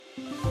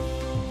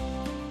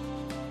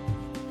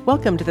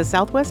Welcome to the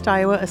Southwest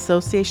Iowa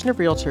Association of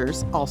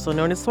Realtors, also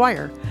known as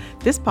SWIAR.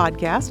 This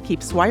podcast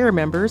keeps SWIAR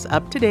members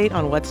up to date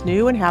on what's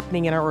new and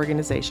happening in our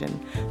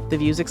organization. The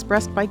views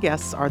expressed by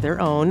guests are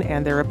their own,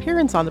 and their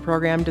appearance on the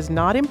program does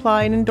not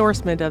imply an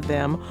endorsement of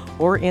them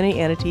or any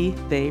entity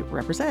they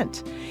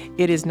represent.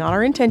 It is not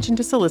our intention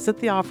to solicit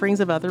the offerings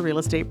of other real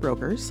estate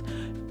brokers.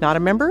 Not a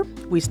member?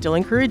 We still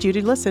encourage you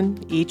to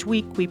listen. Each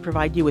week, we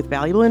provide you with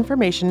valuable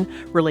information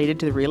related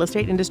to the real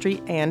estate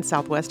industry and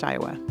Southwest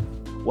Iowa.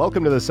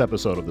 Welcome to this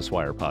episode of the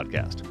SWIAR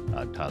Podcast.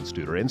 I'm Todd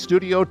Studer. In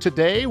studio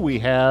today, we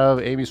have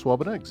Amy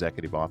Swobina,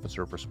 Executive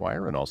Officer for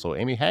SWIAR, and also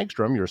Amy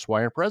Hagstrom, your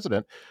SWIAR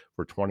President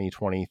for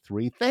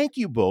 2023. Thank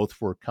you both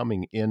for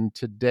coming in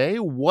today.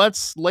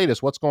 What's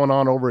latest? What's going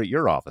on over at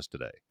your office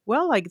today?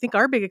 Well, I think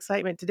our big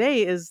excitement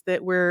today is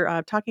that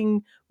we're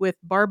talking with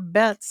Barb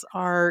Betts,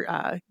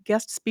 our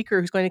guest speaker,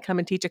 who's going to come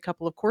and teach a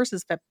couple of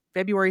courses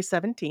February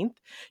 17th.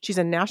 She's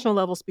a national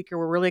level speaker.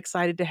 We're really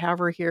excited to have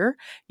her here.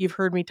 You've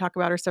heard me talk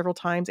about her several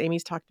times.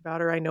 Amy's talked about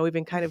her. I know we've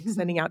been kind of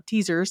sending out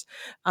teasers.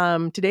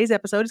 Today's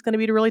episode is going to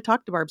be to really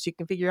talk to Barb so you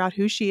can figure out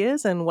who she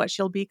is and what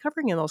she'll be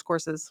covering in those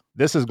courses.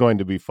 This is going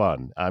to be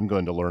fun. I'm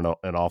going to learn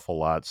an awful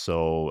lot.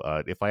 So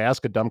if I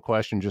ask a dumb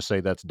question, just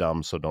say that's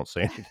dumb. So don't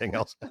say anything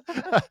else.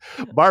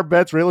 Barb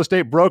Betts, real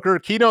estate broker,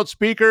 keynote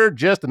speaker,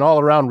 just an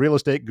all-around real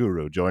estate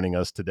guru joining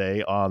us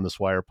today on the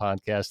SWIAR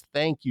Podcast.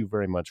 Thank you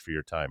very much for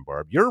your time,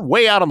 Barb. You're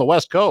way out on the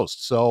West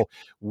Coast, so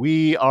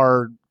we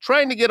are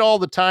trying to get all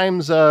the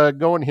times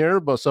going here.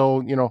 But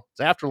so, it's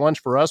after lunch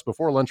for us,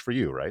 before lunch for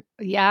you, right?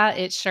 Yeah,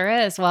 it sure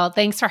is. Well,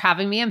 thanks for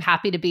having me. I'm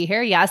happy to be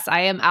here. Yes,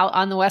 I am out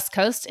on the West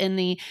Coast in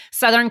the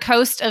southern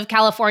coast of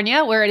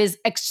California, where it is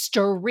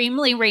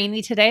extremely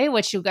rainy today,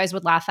 which you guys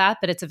would laugh at,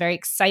 but it's a very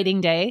exciting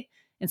day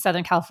in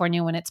Southern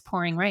California when it's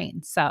pouring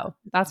rain. So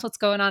that's what's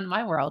going on in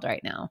my world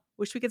right now.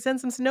 Wish we could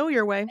send some snow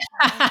your way.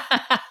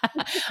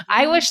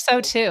 I wish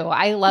so too.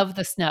 I love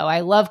the snow. I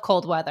love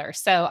cold weather.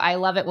 So I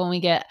love it when we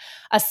get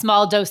a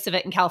small dose of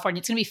it in California.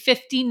 It's going to be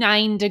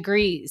 59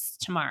 degrees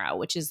tomorrow,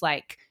 which is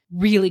like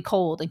really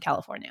cold in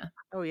California.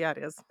 Oh, yeah, it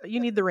is. You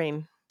need the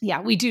rain. Yeah,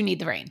 we do need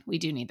the rain. We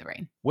do need the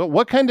rain. Well,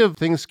 what kind of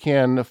things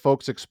can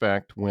folks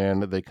expect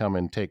when they come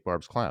and take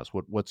Barb's class?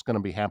 What's going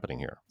to be happening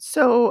here?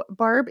 So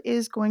Barb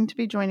is going to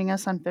be joining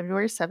us on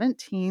February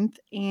 17th,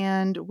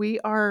 and we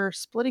are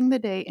splitting the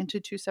day into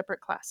two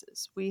separate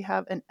classes. We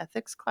have an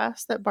ethics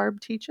class that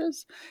Barb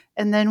teaches,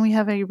 and then we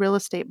have a real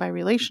estate by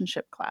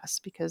relationship class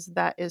because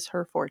that is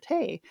her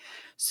forte.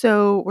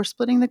 So we're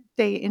splitting the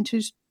day into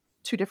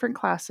two different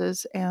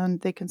classes,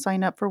 and they can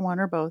sign up for one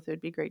or both. It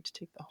would be great to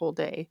take the whole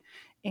day.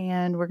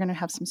 And we're going to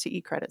have some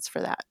CE credits for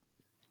that.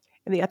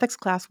 And the ethics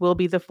class will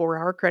be the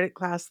 4-hour credit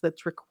class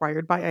that's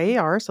required by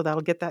IAR. So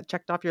that'll get that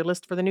checked off your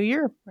list for the new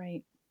year.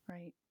 Right.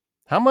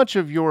 How much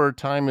of your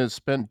time is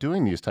spent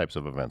doing these types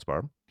of events,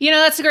 Barb?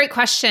 That's a great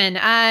question.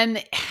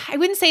 I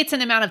wouldn't say it's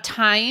an amount of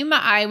time.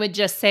 I would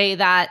just say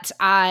that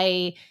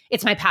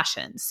it's my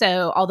passion.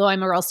 So although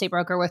I'm a real estate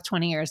broker with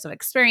 20 years of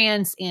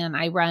experience, and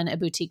I run a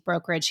boutique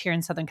brokerage here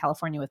in Southern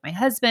California with my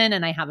husband,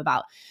 and I have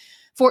about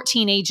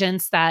 14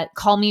 agents that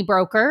call me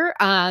broker.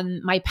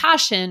 My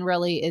passion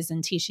really is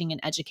in teaching and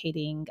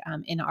educating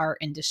in our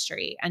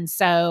industry. And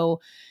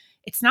so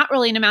it's not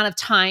really an amount of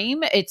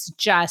time. It's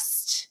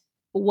just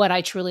what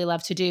I truly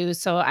love to do.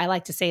 So I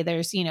like to say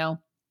there's,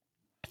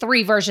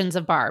 three versions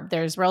of Barb.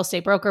 There's real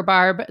estate broker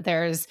Barb.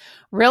 There's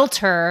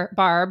realtor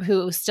Barb,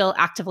 who still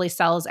actively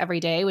sells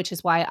every day, which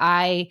is why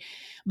I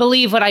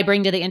believe what I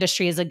bring to the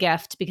industry is a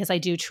gift, because I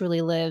do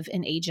truly live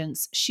in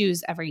agents'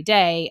 shoes every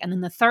day. And then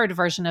the third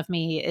version of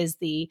me is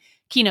the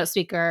keynote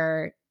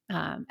speaker,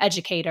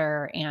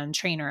 educator, and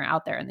trainer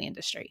out there in the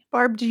industry.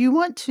 Barb, do you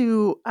want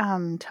to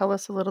tell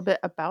us a little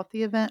bit about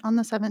the event on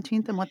the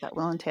 17th and what that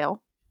will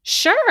entail?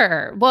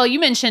 Sure. Well, you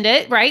mentioned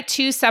it, right?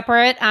 Two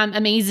separate,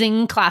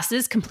 amazing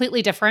classes,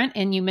 completely different.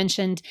 And you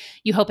mentioned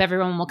you hope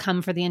everyone will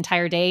come for the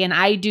entire day. And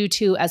I do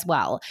too as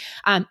well.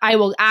 I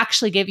will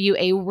actually give you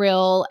a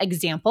real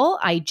example.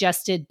 I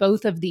just did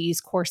both of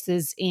these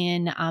courses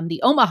in the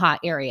Omaha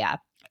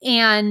area.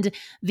 And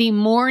the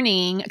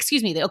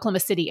Oklahoma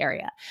City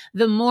area.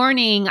 The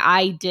morning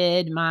I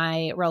did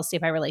my real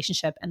estate by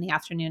relationship, and the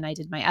afternoon I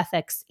did my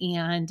ethics.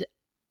 And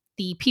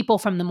the people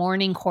from the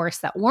morning course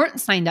that weren't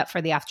signed up for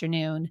the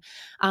afternoon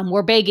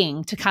were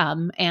begging to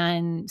come,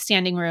 and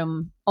standing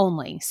room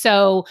only.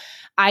 So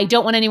I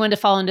don't want anyone to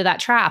fall into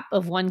that trap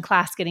of one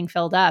class getting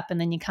filled up,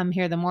 and then you come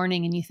here the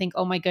morning and you think,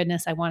 oh my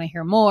goodness, I want to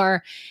hear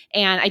more.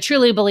 And I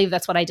truly believe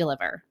that's what I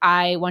deliver.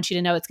 I want you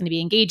to know it's going to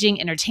be engaging,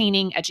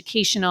 entertaining,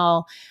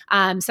 educational.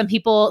 Some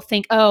people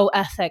think, oh,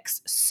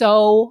 ethics,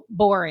 so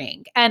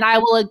boring. And I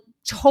will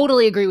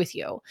totally agree with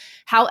you.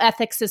 How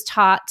ethics is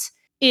taught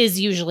is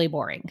usually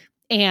boring.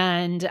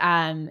 And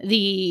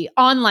the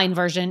online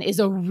version is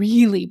a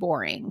really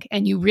boring,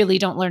 and you really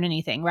don't learn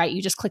anything, right?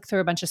 You just click through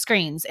a bunch of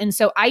screens. And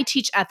so I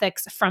teach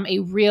ethics from a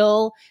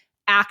real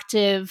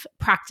active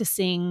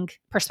practicing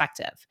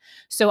perspective.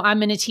 So I'm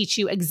going to teach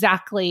you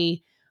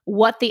exactly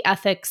what the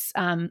ethics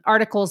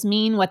articles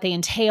mean, what they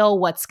entail,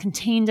 what's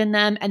contained in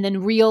them, and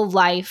then real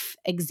life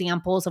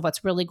examples of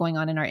what's really going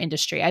on in our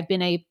industry. I've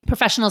been a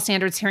professional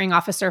standards hearing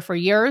officer for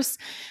years.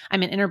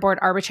 I'm an interboard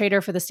arbitrator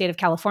for the state of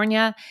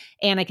California.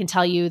 And I can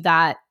tell you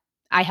that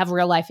I have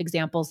real life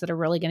examples that are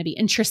really going to be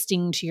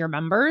interesting to your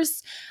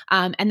members.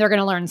 And they're going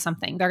to learn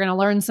something. They're going to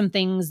learn some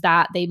things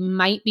that they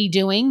might be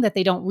doing that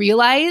they don't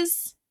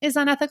realize is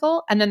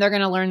unethical. And then they're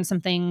going to learn some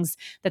things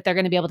that they're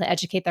going to be able to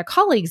educate their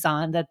colleagues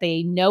on that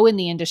they know in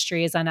the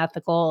industry is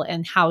unethical,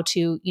 and how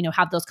to,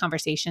 have those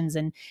conversations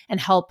and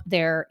help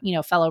their,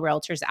 fellow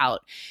realtors out.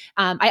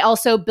 I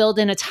also build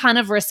in a ton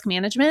of risk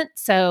management.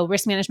 So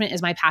risk management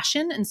is my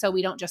passion. And so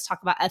we don't just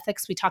talk about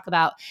ethics. We talk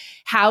about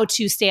how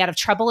to stay out of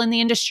trouble in the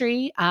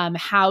industry,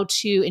 how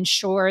to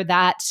ensure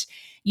that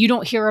you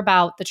don't hear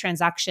about the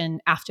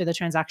transaction after the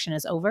transaction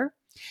is over.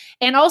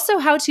 And also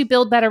how to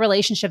build better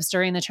relationships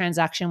during the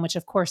transaction, which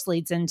of course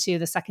leads into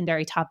the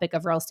secondary topic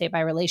of real estate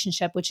by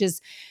relationship, which is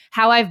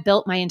how I've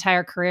built my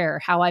entire career,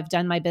 how I've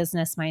done my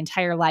business my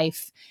entire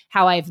life,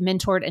 how I've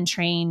mentored and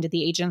trained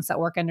the agents that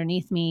work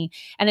underneath me.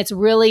 And it's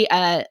really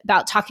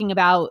about talking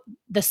about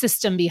the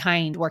system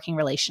behind working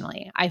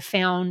relationally. I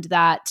found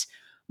that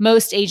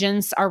most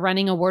agents are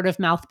running a word of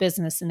mouth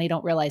business and they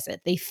don't realize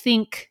it. They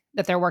think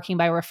that they're working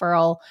by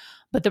referral,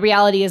 but the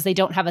reality is they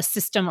don't have a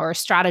system or a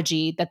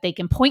strategy that they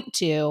can point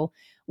to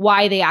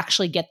why they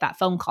actually get that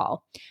phone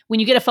call. When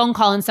you get a phone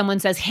call and someone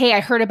says, "Hey,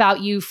 I heard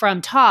about you from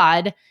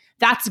Todd,"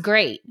 that's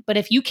great. But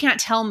if you can't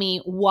tell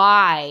me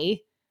why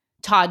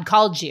Todd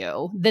called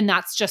you, then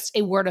that's just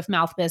a word of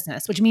mouth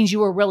business, which means you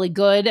were really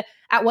good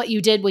at what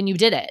you did when you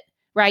did it,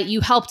 right?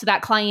 You helped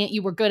that client,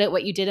 you were good at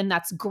what you did, and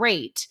that's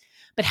great.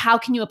 But how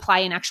can you apply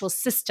an actual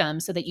system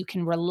so that you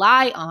can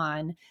rely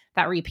on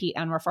that repeat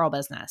and referral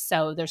business?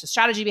 So there's a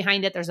strategy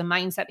behind it. There's a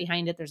mindset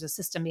behind it. There's a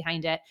system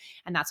behind it.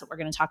 And that's what we're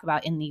going to talk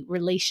about in the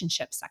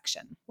relationship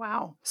section.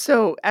 Wow.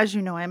 So as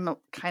you know, I'm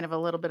kind of a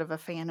little bit of a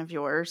fan of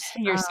yours.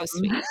 You're so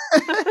sweet.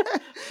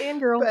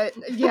 Fangirl.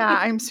 But yeah,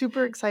 I'm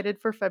super excited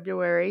for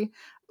February.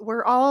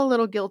 We're all a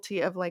little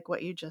guilty of like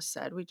what you just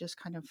said. We just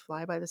kind of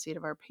fly by the seat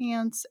of our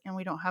pants and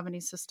we don't have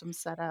any systems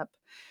set up.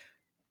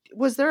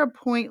 Was there a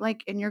point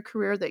like in your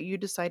career that you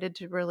decided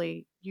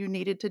you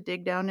needed to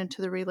dig down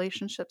into the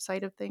relationship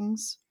side of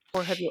things?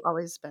 Or have you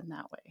always been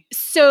that way?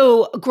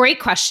 So,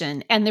 great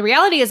question. And the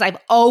reality is, I've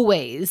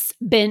always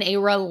been a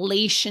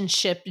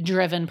relationship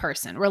driven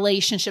person.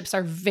 Relationships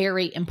are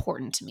very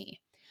important to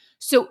me.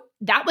 So,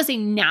 that was a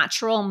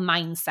natural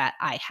mindset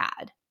I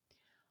had.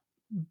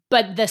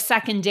 But the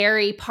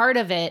secondary part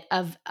of it,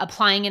 of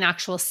applying an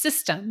actual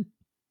system,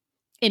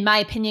 in my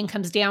opinion,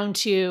 comes down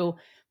to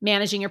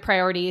managing your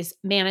priorities,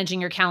 managing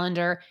your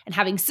calendar, and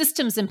having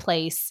systems in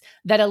place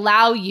that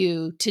allow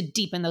you to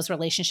deepen those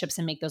relationships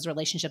and make those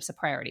relationships a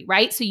priority,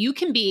 right? So you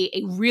can be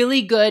a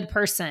really good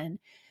person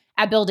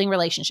at building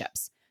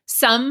relationships.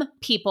 Some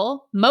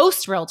people,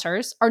 most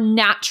realtors, are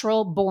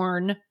natural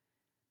born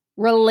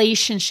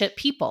relationship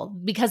people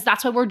because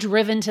that's why we're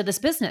driven to this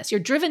business.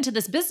 You're driven to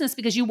this business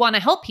because you want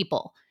to help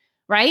people,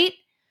 right?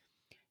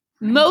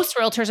 Most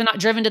realtors are not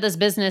driven to this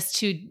business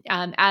to,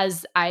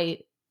 as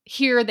I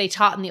hear they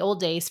taught in the old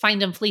days,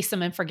 find them, fleece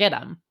them, and forget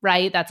them,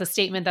 right? That's a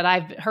statement that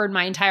I've heard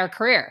my entire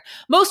career.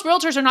 Most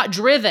realtors are not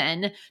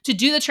driven to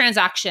do the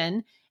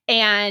transaction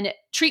and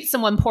treat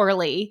someone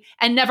poorly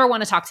and never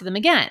want to talk to them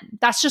again.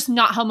 That's just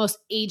not how most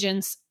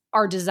agents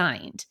are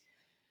designed.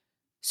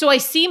 So I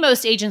see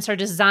most agents are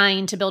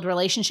designed to build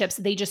relationships.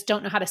 They just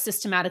don't know how to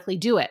systematically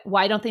do it.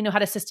 Why don't they know how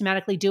to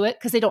systematically do it?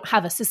 Because they don't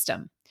have a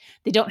system.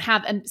 They don't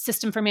have a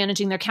system for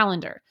managing their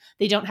calendar.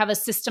 They don't have a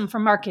system for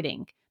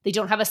marketing. They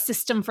don't have a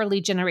system for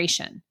lead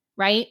generation,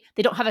 right?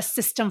 They don't have a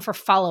system for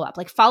follow-up.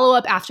 Like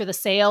follow-up after the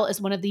sale is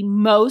one of the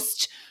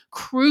most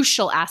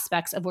crucial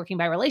aspects of working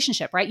by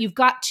relationship, right? You've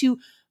got to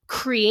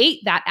create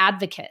that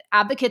advocate.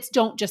 Advocates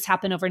don't just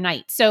happen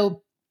overnight.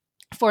 So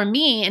for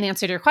me, in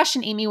answer to your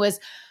question, Amy,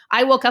 was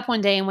I woke up one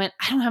day and went,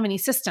 I don't have any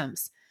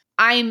systems.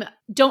 I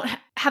don't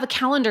have a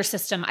calendar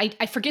system.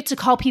 I forget to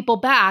call people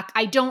back.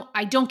 I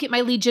don't get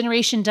my lead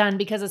generation done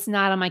because it's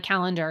not on my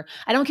calendar.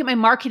 I don't get my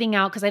marketing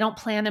out because I don't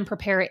plan and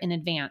prepare it in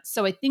advance.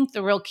 So I think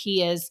the real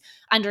key is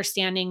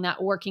understanding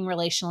that working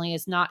relationally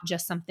is not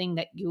just something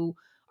that you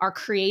are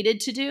created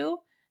to do.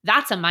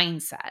 That's a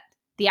mindset.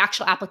 The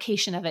actual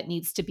application of it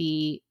needs to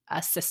be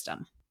a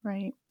system.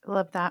 Right.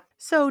 Love that.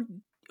 So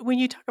when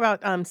you talk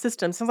about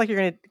systems, sounds like you're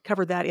going to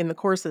cover that in the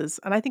courses.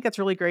 And I think that's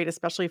really great,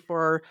 especially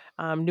for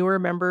newer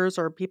members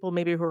or people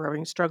maybe who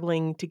are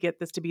struggling to get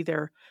this to be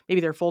their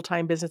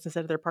full-time business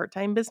instead of their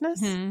part-time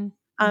business.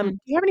 Mm-hmm. Do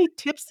you have any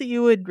tips that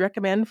you would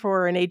recommend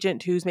for an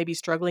agent who's maybe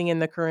struggling in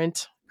the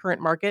current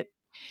market?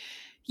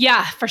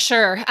 Yeah, for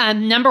sure.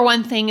 Number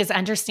one thing is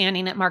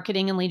understanding that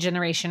marketing and lead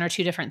generation are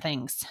two different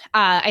things.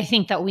 I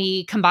think that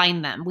we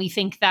combine them. We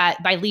think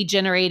that by lead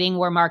generating,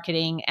 we're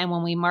marketing, and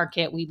when we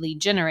market, we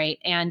lead generate.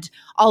 And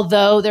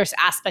although there's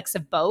aspects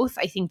of both,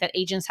 I think that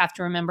agents have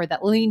to remember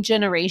that lead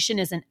generation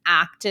is an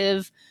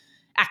active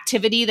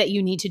activity that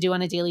you need to do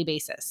on a daily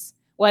basis.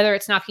 whether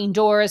it's knocking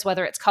doors,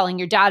 whether it's calling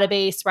your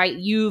database, right?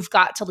 You've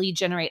got to lead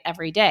generate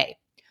every day.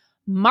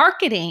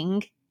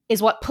 Marketing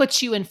is what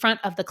puts you in front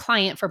of the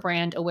client for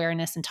brand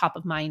awareness and top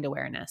of mind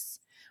awareness,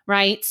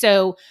 right?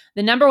 So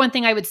the number one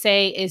thing I would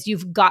say is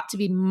you've got to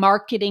be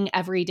marketing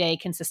every day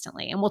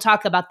consistently. And we'll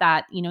talk about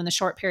that, in the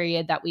short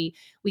period that we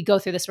go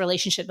through this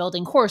relationship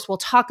building course. We'll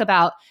talk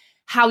about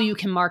how you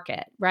can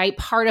market, right?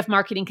 Part of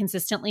marketing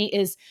consistently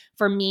is,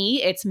 for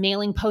me, it's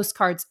mailing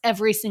postcards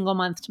every single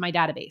month to my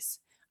database.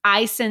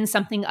 I send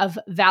something of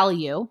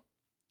value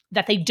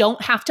that they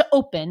don't have to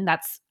open.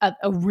 That's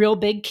a real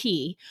big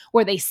key,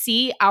 where they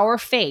see our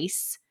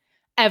face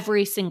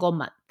every single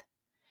month.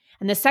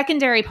 And the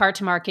secondary part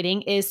to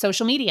marketing is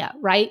social media,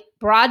 right?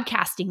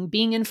 Broadcasting,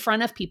 being in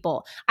front of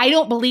people. I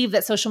don't believe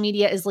that social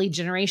media is lead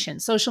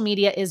generation. Social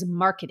media is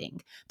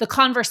marketing. The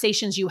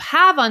conversations you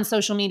have on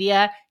social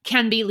media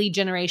can be lead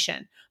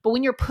generation. But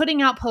when you're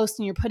putting out posts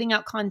and you're putting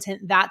out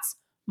content, that's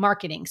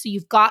marketing. So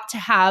you've got to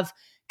have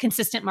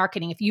consistent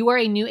marketing. If you are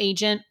a new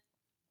agent,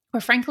 or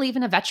frankly,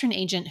 even a veteran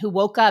agent who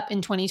woke up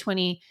in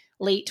 2020,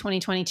 late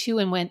 2022,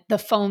 and went, the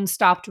phone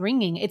stopped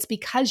ringing, it's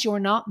because you're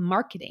not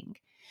marketing.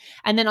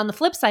 And then on the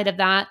flip side of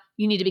that,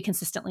 you need to be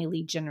consistently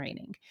lead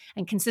generating.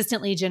 And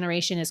consistent lead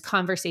generation is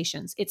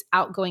conversations, it's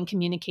outgoing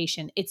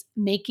communication, it's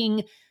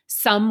making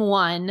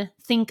someone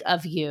think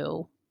of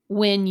you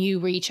when you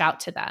reach out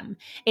to them,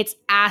 it's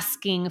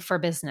asking for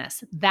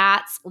business.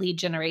 That's lead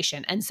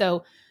generation. And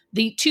so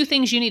the two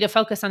things you need to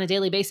focus on a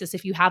daily basis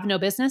if you have no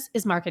business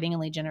is marketing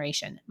and lead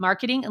generation.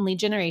 Marketing and lead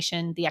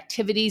generation, the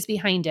activities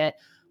behind it,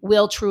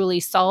 will truly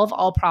solve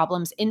all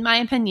problems, in my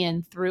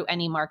opinion, through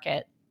any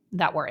market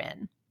that we're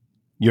in.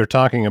 You're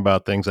talking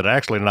about things that are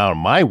actually not in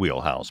my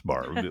wheelhouse,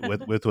 Barb,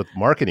 with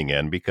marketing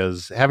end,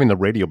 because having the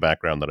radio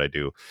background that I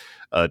do,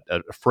 a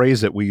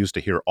phrase that we used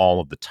to hear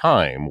all of the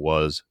time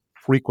was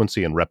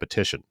frequency and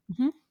repetition.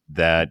 Mm-hmm.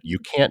 That you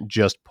can't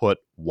just put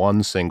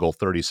one single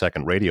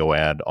 30-second radio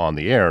ad on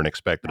the air and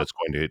expect that it's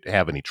going to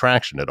have any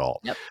traction at all.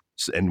 Yep.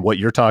 And what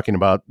you're talking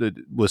about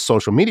with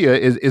social media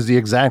is the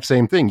exact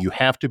same thing. You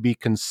have to be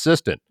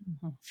consistent.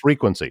 Mm-hmm.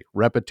 Frequency,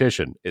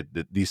 repetition.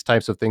 These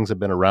types of things have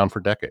been around for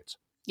decades.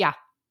 Yeah.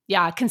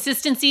 Yeah.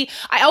 Consistency.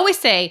 I always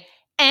say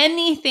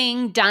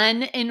anything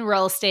done in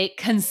real estate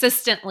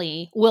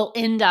consistently will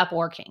end up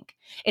working.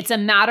 It's a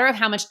matter of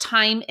how much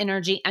time,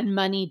 energy, and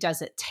money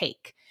does it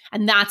take.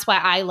 And that's why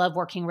I love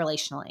working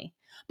relationally,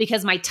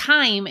 because my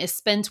time is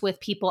spent with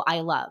people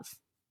I love.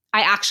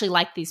 I actually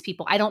like these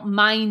people. I don't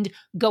mind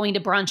going to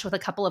brunch with a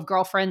couple of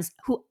girlfriends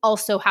who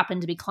also happen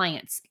to be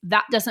clients.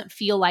 That doesn't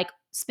feel like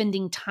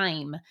spending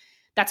time.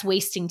 That's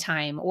wasting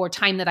time, or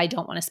time that I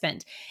don't want to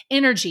spend.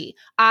 Energy.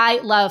 I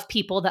love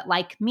people that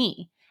like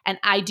me, and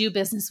I do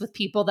business with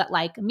people that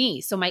like me.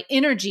 So my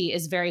energy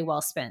is very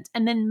well spent.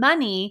 And then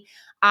money,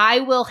 I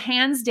will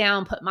hands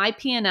down put my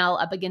P&L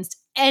up against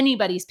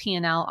anybody's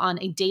P&L on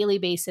a daily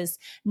basis,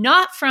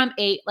 not from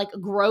a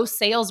gross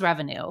sales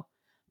revenue,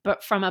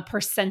 but from a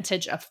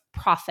percentage of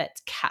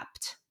profit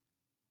kept.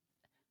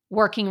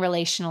 Working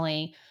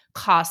relationally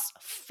costs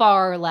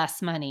far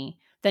less money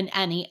than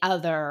any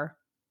other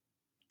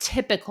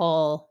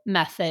typical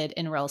method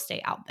in real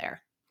estate out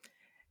there.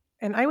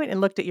 And I went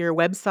and looked at your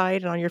website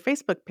and on your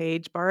Facebook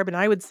page, Barb, and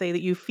I would say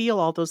that you feel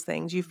all those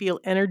things. You feel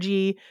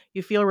energy,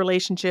 you feel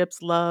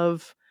relationships,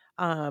 love.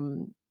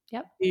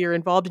 Yep. You're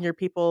involved in your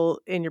people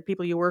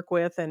you work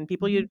with, and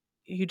people you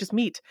just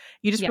meet.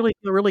 You just Yeah. really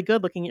feel really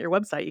good looking at your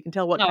website. You can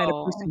tell what kind of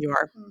Oh, person you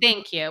are.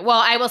 thank you.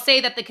 Well, I will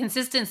say that the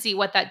consistency,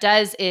 what that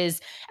does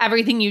is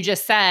everything you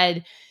just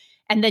said,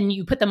 and then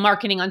you put the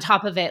marketing on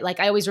top of it.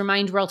 Like I always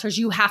remind realtors,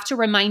 you have to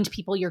remind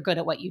people you're good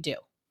at what you do.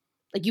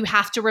 Like you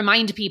have to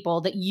remind people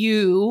that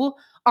you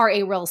are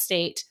a real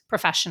estate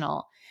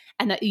professional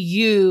and that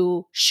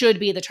you should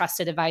be the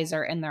trusted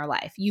advisor in their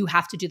life. You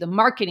have to do the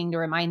marketing to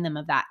remind them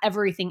of that.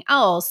 Everything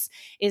else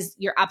is,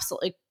 you're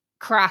absolutely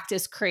correct,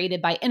 is created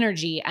by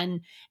energy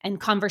and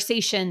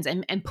conversations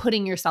and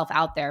putting yourself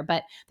out there.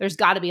 But there's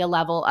got to be a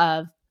level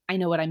of, I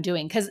know what I'm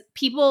doing. Because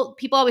people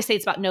always say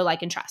it's about know,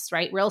 like, and trust,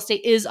 right? Real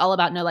estate is all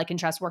about know, like, and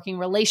trust. Working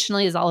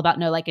relationally is all about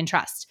know, like, and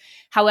trust.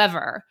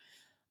 However,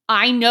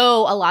 I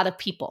know a lot of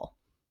people.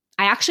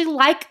 I actually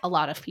like a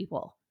lot of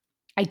people.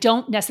 I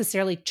don't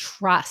necessarily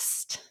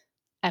trust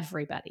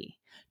everybody.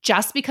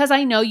 Just because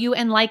I know you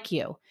and like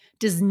you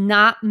does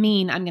not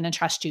mean I'm going to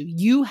trust you.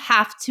 You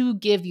have to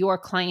give your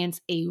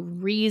clients a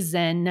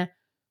reason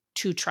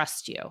to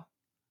trust you.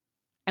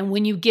 And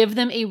when you give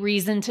them a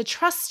reason to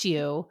trust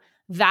you,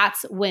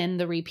 that's when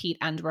the repeat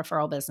and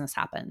referral business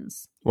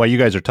happens. While you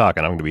guys are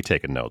talking, I'm going to be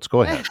taking notes.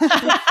 Go ahead.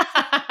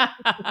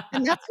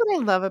 And that's what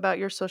I love about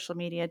your social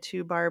media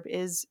too, Barb,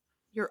 is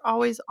you're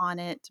always on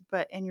it,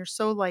 and you're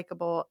so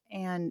likable,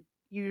 and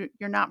you're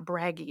not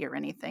braggy or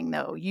anything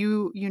though.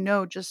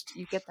 Just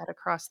you get that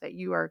across that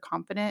you are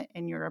confident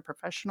and you're a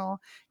professional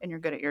and you're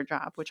good at your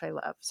job, which I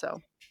love.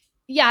 So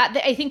Yeah,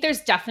 I think there's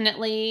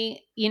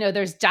definitely,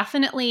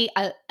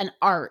 an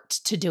art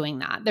to doing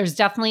that. There's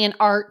definitely an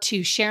art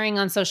to sharing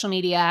on social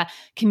media,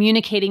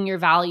 communicating your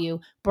value,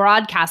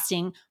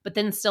 broadcasting, but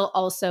then still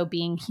also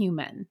being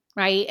human,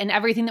 right? And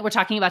everything that we're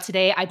talking about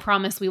today, I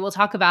promise we will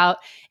talk about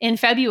in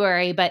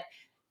February, but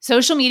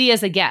social media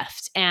is a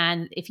gift.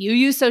 And if you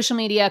use social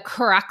media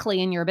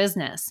correctly in your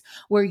business,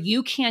 where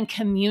you can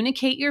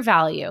communicate your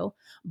value,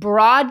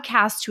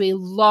 broadcast to a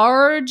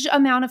large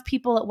amount of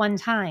people at one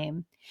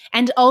time,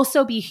 and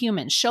also be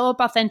human, show up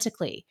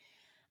authentically.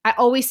 I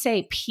always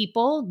say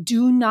people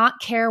do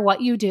not care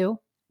what you do.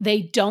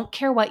 They don't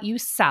care what you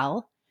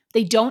sell.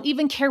 They don't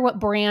even care what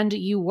brand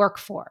you work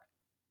for.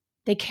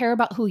 They care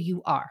about who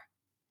you are.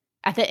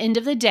 At the end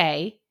of the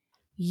day,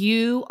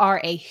 you are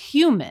a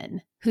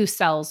human who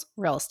sells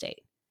real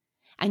estate.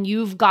 And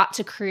you've got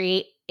to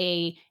create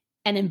an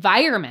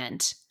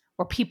environment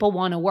where people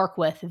want to work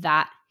with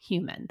that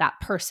human, that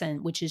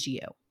person, which is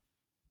you.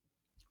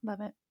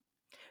 Love it.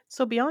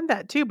 So beyond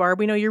that too, Barb,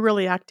 we know you're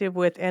really active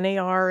with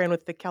NAR and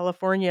with the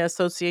California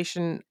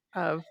Association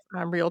of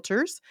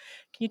Realtors.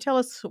 Can you tell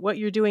us what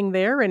you're doing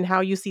there and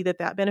how you see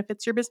that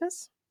benefits your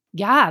business?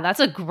 Yeah,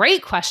 that's a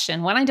great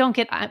question. One I don't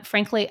get,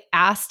 frankly,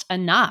 asked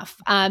enough.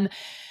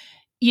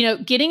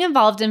 Getting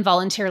involved in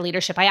volunteer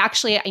leadership, I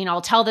actually, I'll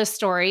tell this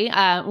story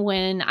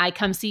when I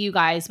come see you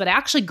guys, but I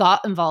actually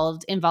got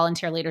involved in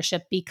volunteer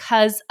leadership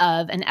because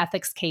of an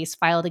ethics case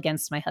filed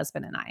against my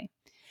husband and I.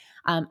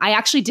 I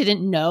actually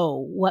didn't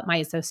know what my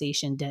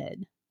association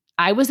did.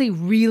 I was a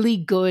really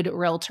good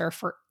realtor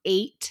for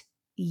 8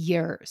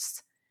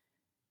 years.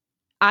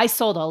 I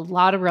sold a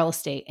lot of real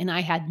estate and I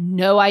had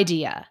no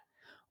idea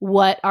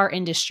what our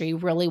industry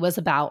really was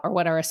about or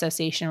what our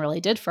association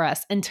really did for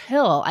us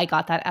until I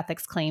got that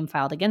ethics claim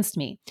filed against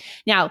me.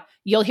 Now,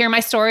 you'll hear my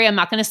story. I'm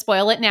not going to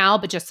spoil it now,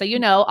 but just so you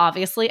know,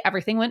 obviously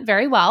everything went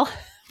very well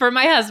for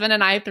my husband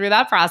and I through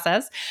that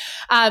process.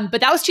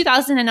 But that was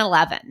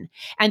 2011.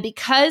 And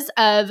because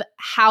of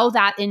how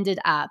that ended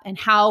up and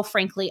how,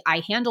 frankly,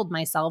 I handled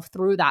myself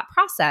through that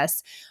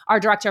process,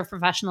 our director of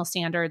professional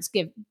standards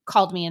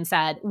called me and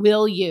said,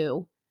 "Will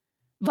you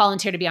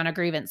volunteer to be on a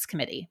grievance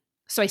committee?"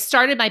 So I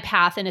started my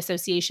path in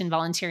association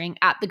volunteering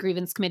at the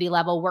grievance committee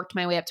level, worked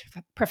my way up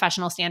to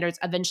professional standards,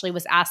 eventually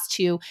was asked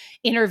to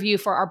interview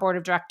for our board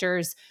of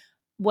directors,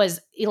 was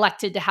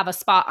elected to have a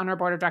spot on our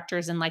board of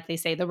directors. And like they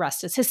say, the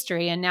rest is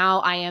history. And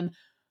now I am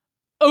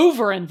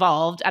over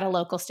involved at a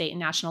local, state, and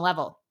national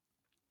level.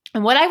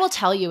 And what I will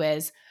tell you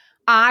is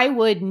I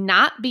would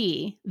not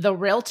be the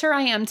realtor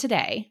I am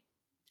today.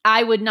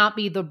 I would not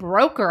be the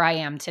broker I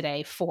am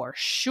today for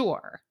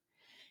sure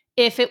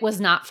if it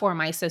was not for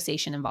my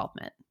association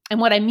involvement. And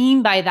what I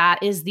mean by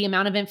that is the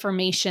amount of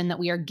information that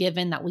we are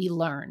given, that we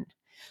learn,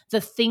 the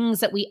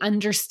things that we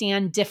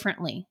understand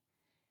differently,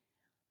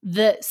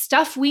 the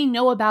stuff we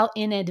know about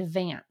in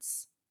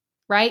advance,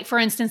 right? For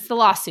instance, the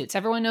lawsuits.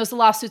 Everyone knows the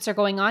lawsuits are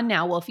going on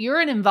now. Well, if you're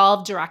an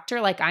involved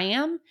director like I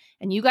am,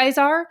 and you guys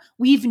are,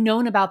 we've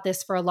known about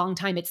this for a long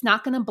time. It's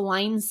not going to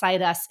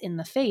blindside us in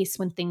the face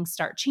when things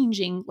start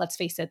changing. Let's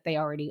face it, they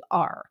already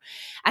are.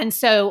 And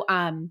so,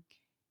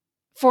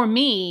 for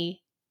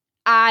me,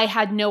 I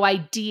had no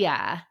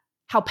idea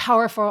how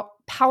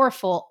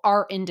powerful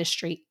our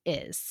industry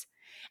is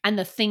and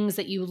the things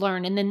that you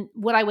learn. And then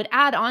what I would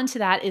add on to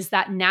that is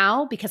that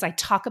now, because I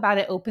talk about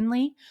it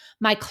openly,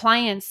 my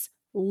clients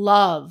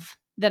love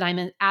that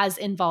I'm as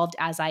involved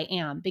as I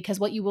am,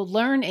 because what you will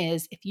learn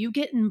is if you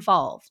get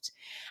involved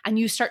and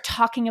you start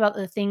talking about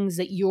the things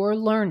that you're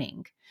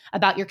learning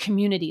about your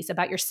communities,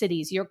 about your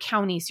cities, your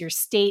counties, your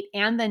state,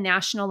 and the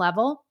national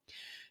level,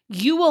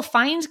 you will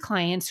find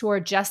clients who are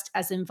just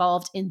as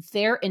involved in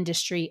their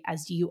industry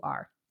as you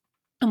are.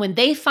 And when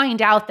they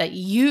find out that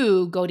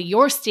you go to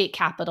your state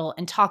capital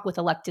and talk with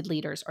elected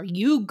leaders, or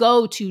you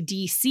go to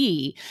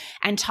DC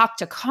and talk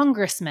to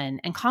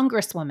congressmen and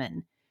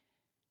congresswomen,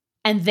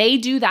 and they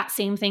do that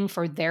same thing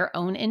for their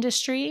own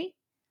industry,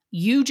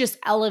 you just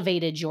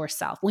elevated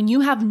yourself. When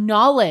you have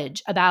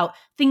knowledge about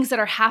things that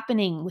are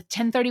happening with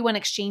 1031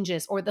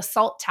 exchanges or the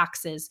SALT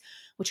taxes,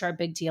 which are a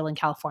big deal in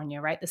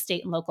California, right? The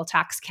state and local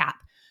tax cap,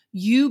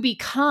 you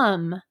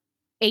become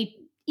a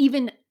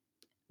even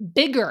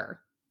bigger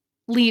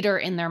leader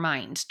in their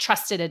mind,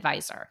 trusted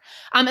advisor.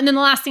 And then the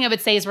last thing I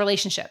would say is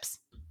relationships.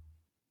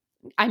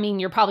 I mean,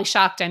 you're probably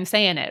shocked I'm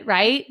saying it,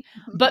 right?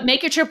 But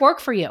make your trip work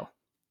for you.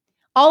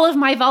 All of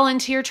my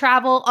volunteer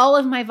travel, all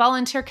of my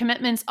volunteer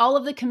commitments, all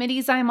of the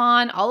committees I'm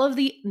on, all of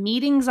the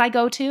meetings I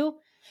go to,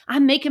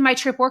 I'm making my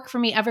trip work for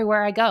me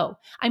everywhere I go.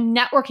 I'm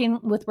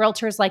networking with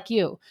realtors like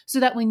you so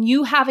that when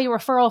you have a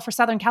referral for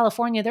Southern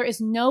California, there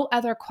is no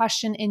other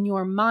question in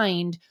your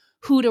mind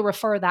who to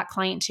refer that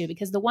client to.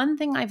 Because the one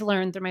thing I've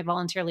learned through my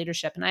volunteer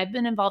leadership, and I've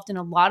been involved in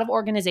a lot of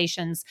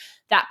organizations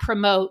that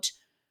promote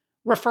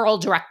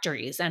referral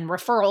directories and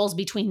referrals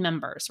between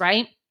members,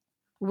 right?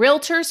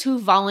 Realtors who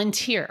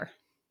volunteer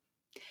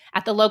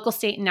at the local,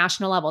 state, and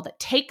national level that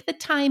take the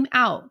time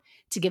out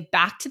to give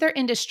back to their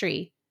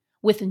industry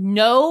with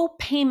no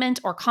payment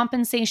or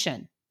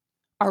compensation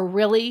are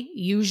really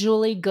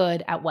usually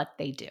good at what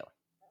they do.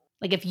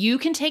 Like if you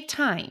can take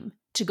time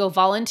to go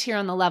volunteer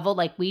on the level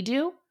like we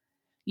do,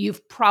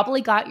 you've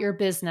probably got your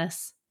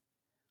business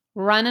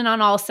running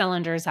on all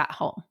cylinders at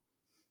home.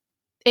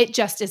 It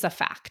just is a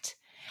fact.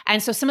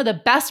 And so some of the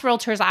best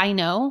realtors I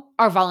know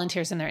are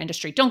volunteers in their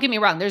industry. Don't get me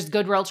wrong, there's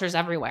good realtors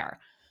everywhere.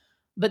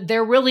 But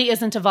there really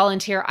isn't a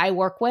volunteer I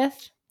work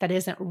with that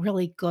isn't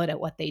really good at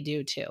what they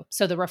do too.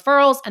 So the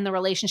referrals and the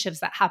relationships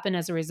that happen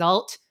as a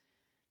result,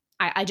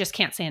 I just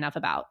can't say enough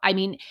about. I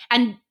mean,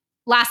 and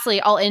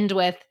lastly, I'll end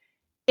with,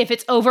 if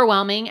it's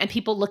overwhelming and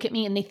people look at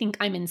me and they think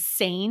I'm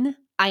insane,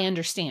 I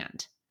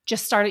understand.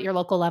 Just start at your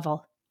local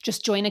level.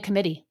 Just join a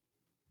committee.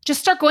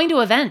 Just start going to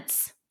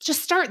events.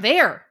 Just start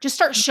there. Just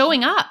start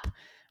showing up,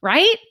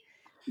 right?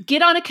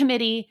 Get on a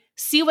committee,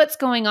 see what's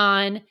going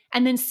on,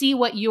 and then see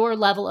what your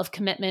level of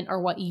commitment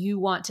or what you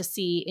want to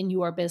see in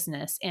your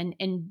business.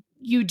 And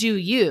you do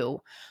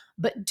you,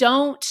 but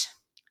don't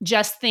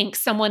just think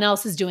someone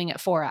else is doing it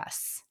for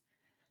us,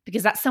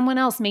 because that someone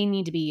else may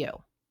need to be you.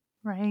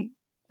 Right.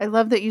 I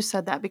love that you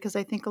said that, because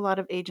I think a lot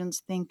of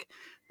agents think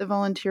the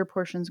volunteer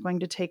portion is going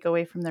to take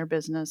away from their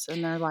business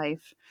and their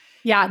life.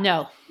 Yeah,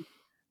 no.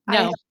 I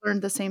have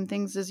learned the same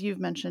things as you've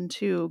mentioned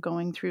too,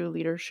 going through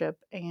leadership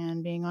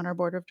and being on our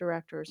board of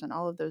directors and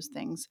all of those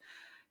things.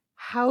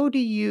 How do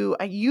you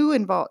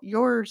involve,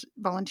 your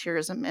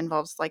volunteerism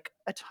involves like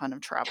a ton of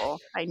travel,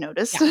 I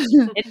noticed.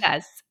 Yeah, it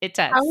does. It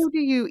does. How do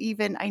you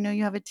even, I know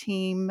you have a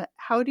team,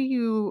 how do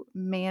you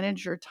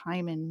manage your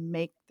time and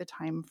make the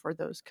time for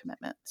those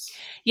commitments?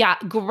 Yeah,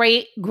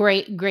 great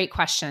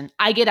question.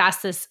 I get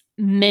asked this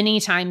many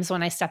times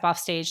when I step off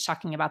stage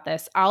talking about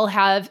this. I'll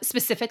have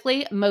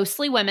specifically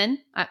mostly women.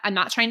 I'm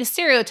not trying to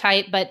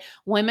stereotype, but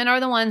women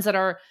are the ones that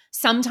are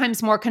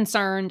sometimes more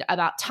concerned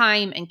about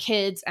time and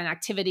kids and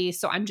activities.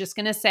 So I'm just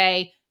going to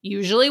say,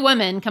 usually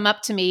women come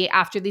up to me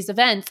after these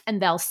events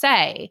and they'll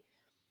say,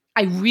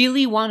 I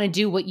really want to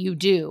do what you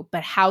do,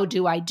 but how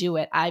do I do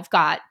it? I've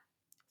got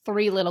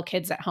 3 little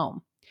kids at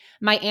home.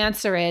 My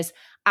answer is,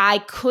 I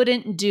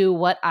couldn't do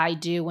what I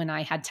do when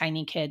I had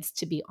tiny kids,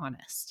 to be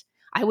honest.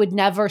 I would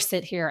never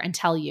sit here and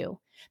tell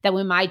you that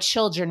when my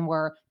children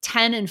were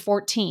 10 and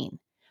 14,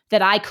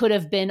 that I could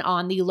have been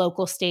on the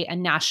local, state,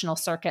 and national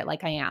circuit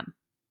like I am.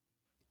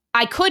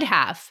 I could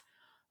have,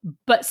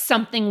 but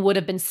something would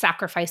have been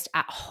sacrificed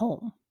at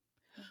home,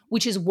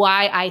 which is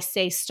why I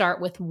say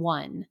start with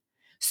one.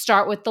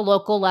 Start with the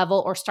local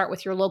level, or start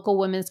with your local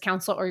women's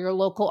council or your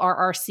local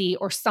RRC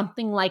or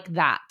something like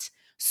that.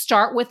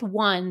 Start with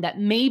one that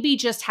maybe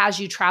just has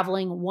you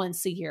traveling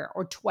once a year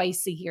or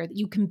twice a year that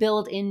you can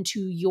build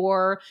into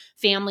your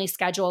family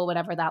schedule,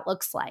 whatever that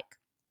looks like.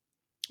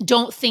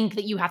 Don't think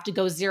that you have to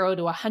go 0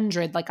 to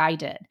 100 like I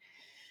did.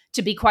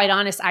 To be quite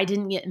honest, I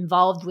didn't get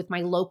involved with my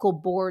local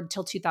board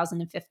till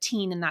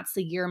 2015, and that's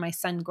the year my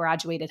son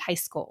graduated high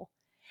school.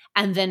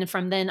 And then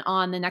from then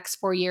on, the next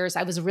 4 years,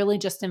 I was really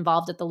just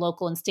involved at the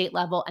local and state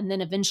level. And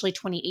then eventually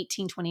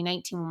 2018,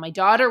 2019, when my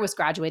daughter was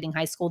graduating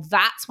high school,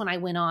 that's when I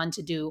went on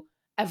to do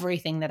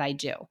everything that I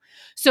do.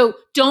 So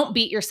don't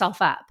beat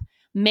yourself up.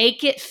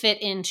 Make it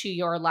fit into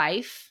your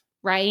life,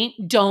 right?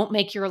 Don't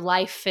make your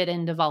life fit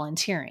into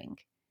volunteering.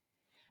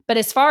 But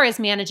as far as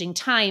managing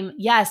time,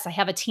 yes, I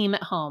have a team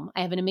at home.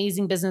 I have an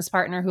amazing business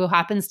partner who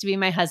happens to be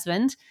my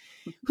husband,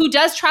 who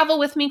does travel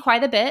with me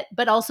quite a bit,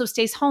 but also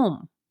stays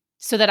home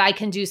so that I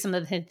can do some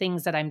of the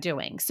things that I'm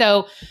doing.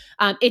 So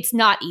it's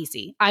not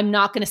easy. I'm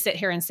not going to sit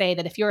here and say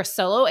that if you're a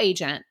solo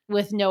agent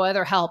with no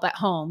other help at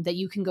home, that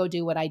you can go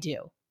do what I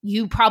do.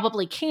 You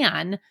probably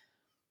can.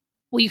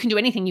 Well, you can do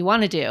anything you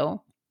want to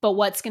do, but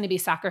what's going to be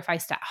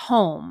sacrificed at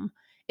home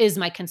is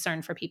my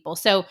concern for people.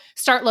 So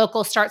start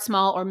local, start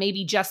small, or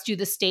maybe just do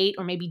the state,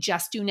 or maybe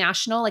just do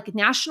national. Like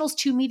national's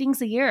 2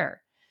 meetings a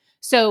year.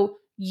 So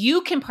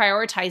you can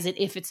prioritize it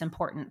if it's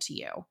important to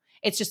you.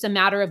 It's just a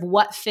matter of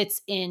what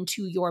fits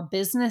into your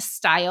business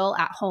style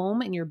at home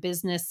and your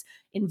business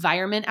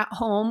environment at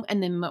home.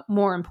 And then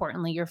more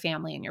importantly, your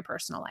family and your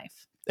personal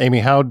life. Amy,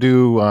 how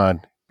do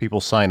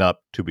people sign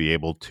up to be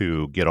able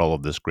to get all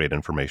of this great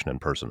information in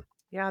person?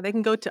 Yeah, they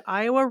can go to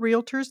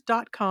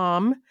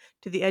iowarealtors.com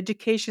to the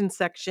education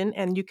section,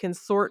 and you can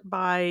sort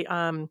by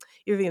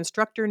either the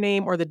instructor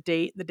name or the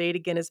date. The date,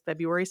 again, is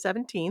February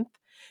 17th.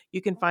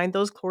 You can find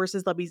those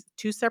courses. There'll be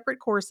 2 separate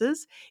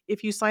courses.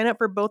 If you sign up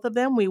for both of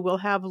them, we will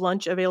have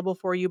lunch available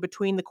for you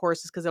between the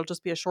courses, because there'll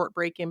just be a short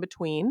break in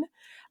between.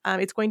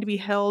 It's going to be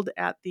held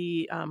at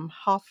the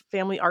Hoff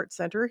Family Arts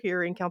Center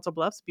here in Council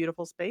Bluffs,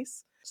 beautiful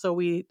space. So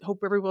we hope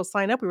everyone will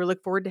sign up. We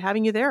look forward to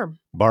having you there.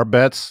 Barb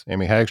Betts,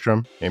 Amy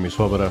Hagstrom, Amy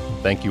Swoboda,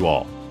 thank you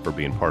all for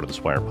being part of the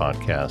SWIAR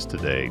podcast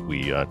today.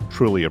 We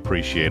truly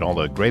appreciate all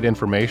the great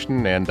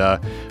information. And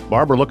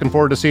Barb, we're looking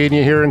forward to seeing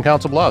you here in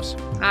Council Bluffs.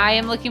 I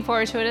am looking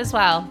forward to it as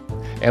well.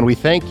 And we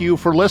thank you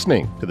for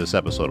listening to this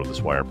episode of the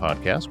SWIAR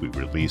podcast. We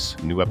release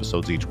new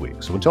episodes each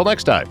week. So until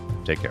next time,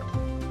 take care.